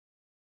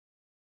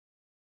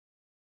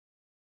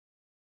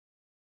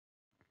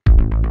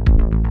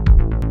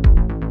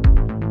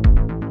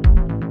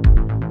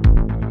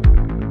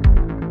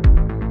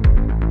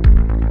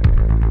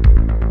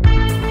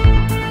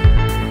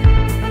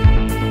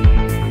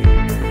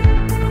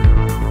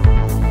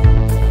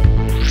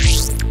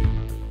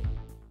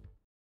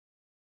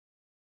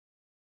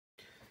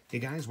Hey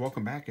guys,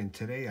 welcome back, and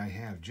today I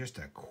have just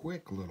a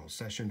quick little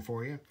session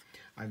for you.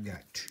 I've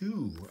got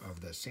two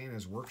of the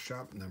Santa's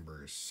Workshop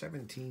numbers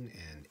 17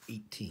 and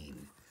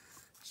 18.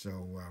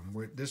 So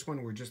this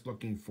one we're just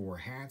looking for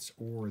hats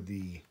or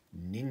the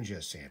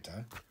Ninja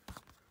Santa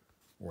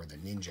or the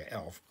Ninja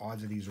Elf.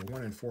 Odds of these are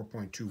 1 in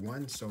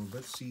 4.21, so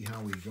let's see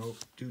how we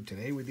do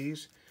today with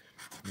these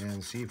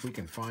and see if we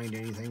can find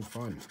anything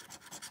fun.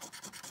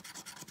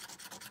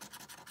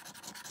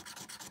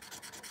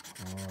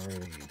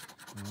 Alrighty.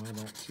 I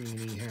don't see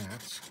any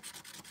hats.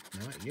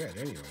 Not yet,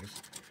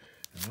 anyways.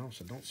 I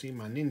also don't see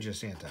my Ninja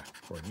Santa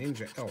or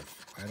Ninja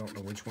Elf. I don't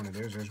know which one it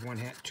is. There's one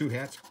hat, two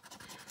hats.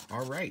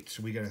 All right,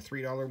 so we got a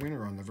 $3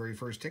 winner on the very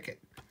first ticket.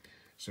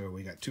 So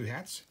we got two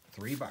hats,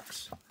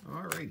 $3.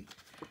 All righty.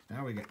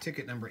 Now we got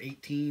ticket number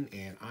 18,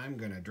 and I'm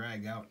going to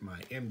drag out my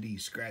MD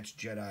Scratch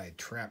Jedi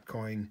trap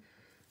coin.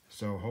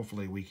 So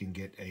hopefully we can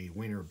get a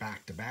winner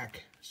back to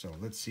back. So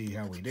let's see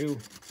how we do.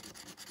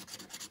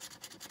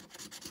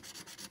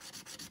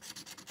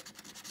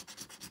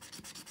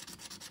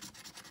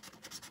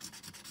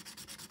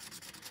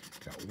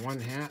 Got one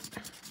hat,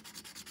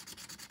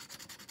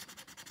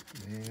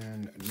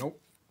 and nope,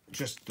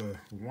 just the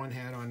one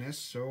hat on this,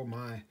 so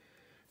my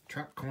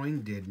trap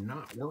coin did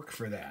not work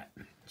for that.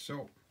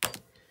 So,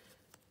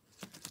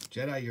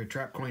 Jedi, your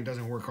trap coin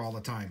doesn't work all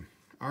the time.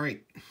 All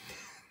right,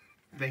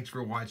 thanks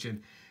for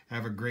watching.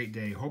 Have a great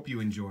day. Hope you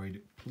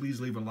enjoyed.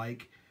 Please leave a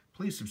like,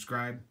 please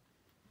subscribe,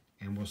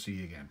 and we'll see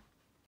you again.